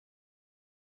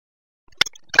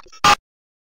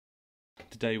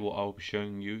Today what I'll be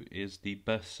showing you is the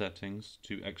best settings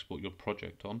to export your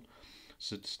project on.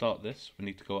 So to start this, we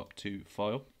need to go up to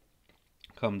File,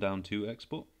 come down to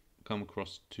Export, come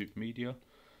across to Media,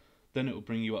 then it will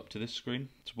bring you up to this screen.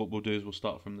 So what we'll do is we'll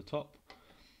start from the top.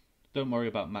 Don't worry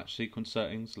about match sequence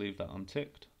settings, leave that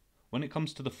unticked. When it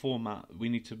comes to the format, we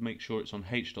need to make sure it's on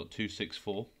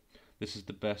H.264. This is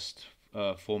the best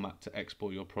format to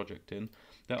export your project in.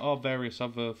 There are various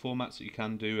other formats that you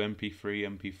can do,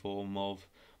 MP3, MP4, MOV,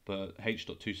 but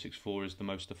H.264 is the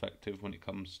most effective when it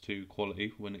comes to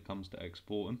quality, when it comes to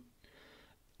exporting.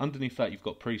 Underneath that you've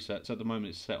got presets. At the moment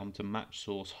it's set on to match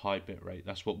source high bitrate.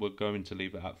 That's what we're going to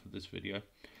leave it at for this video.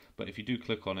 But if you do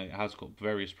click on it, it has got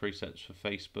various presets for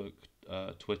Facebook,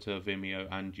 Twitter, Vimeo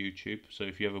and YouTube. So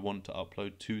if you ever want to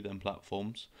upload to them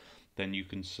platforms, then you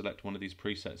can select one of these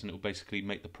presets and it will basically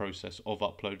make the process of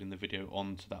uploading the video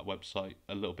onto that website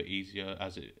a little bit easier,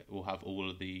 as it will have all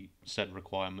of the said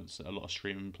requirements that a lot of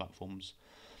streaming platforms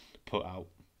put out.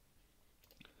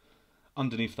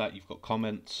 Underneath that you've got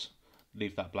comments,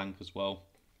 leave that blank as well.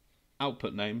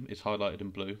 Output name is highlighted in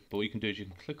blue, but what you can do is you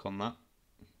can click on that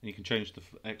and you can change the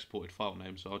exported file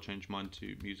name. So I'll change mine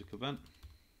to music event.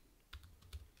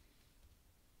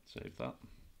 Save that.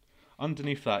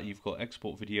 Underneath that you've got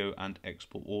export video and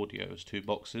export audio as two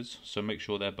boxes, so make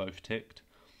sure they're both ticked.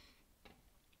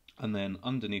 And then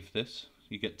underneath this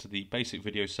you get to the basic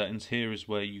video settings. Here is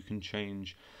where you can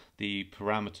change the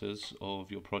parameters of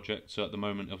your project. So at the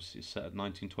moment obviously it's set at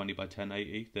 1920 by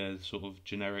 1080. They're sort of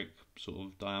generic sort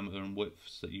of diameter and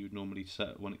widths that you would normally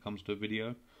set when it comes to a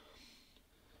video.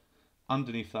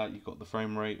 Underneath that you've got the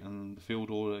frame rate and the field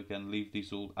order. Again, leave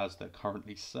these all as they're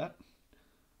currently set.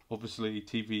 Obviously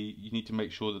TV, you need to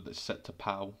make sure that it's set to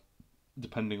PAL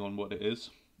depending on what it is.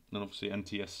 And obviously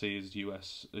NTSC is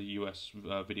a US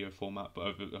video format, but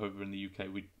over in the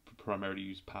UK we primarily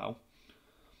use PAL.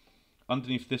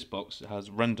 Underneath this box it has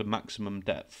render maximum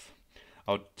depth.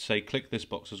 I would say click this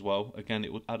box as well. Again,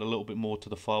 it would add a little bit more to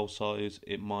the file size.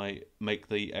 It might make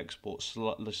the export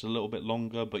just a little bit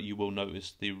longer, but you will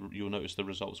notice the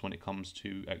results when it comes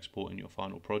to exporting your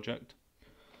final project.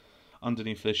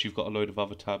 Underneath this you've got a load of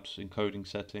other tabs: encoding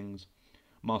settings,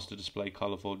 master display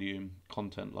color volume,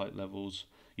 content light levels.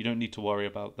 You don't need to worry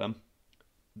about them.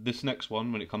 This next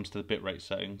one, when it comes to the bitrate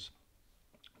settings,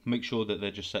 make sure that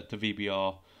they're just set to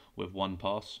VBR with one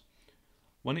pass.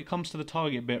 When it comes to the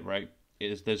target bitrate,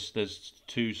 there's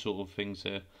two sort of things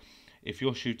here. If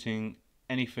you're shooting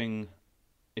anything,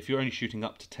 if you're only shooting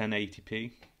up to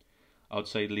 1080p, I would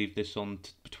say leave this on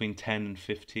between 10 and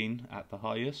 15 at the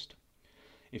highest.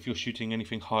 If you're shooting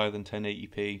anything higher than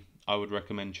 1080p, I would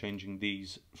recommend changing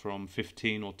these from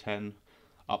 15 or 10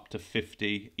 up to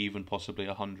 50, even possibly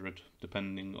 100,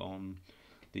 depending on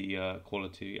the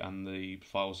quality and the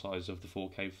file size of the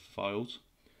 4K files.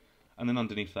 And then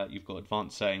underneath that you've got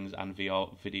advanced settings and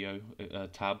VR video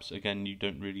tabs. Again, you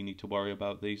don't really need to worry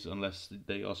about these unless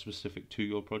they are specific to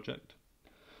your project.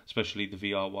 Especially the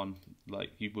VR one,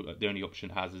 like the only option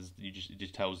it has is it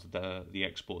just tells the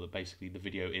export that basically the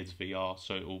video is VR,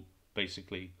 so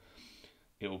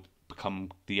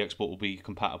the export will be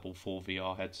compatible for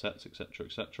VR headsets, etc,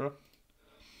 etc.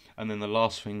 And then the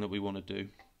last thing that we want to do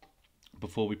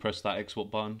before we press that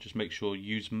export button, just make sure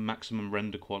use maximum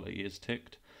render quality is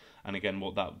ticked. And again,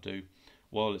 what that will do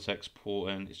while it's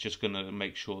exporting, it's just going to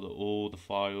make sure that all the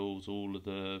files, all of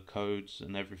the codes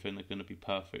and everything are going to be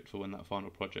perfect for when that final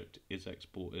project is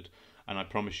exported. And I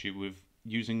promise you, with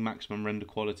using maximum render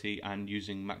quality and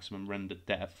using maximum render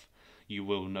depth, you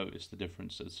will notice the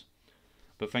differences.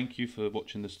 But thank you for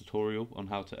watching this tutorial on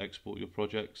how to export your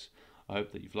projects. I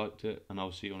hope that you've liked it, and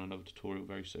I'll see you on another tutorial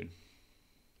very soon.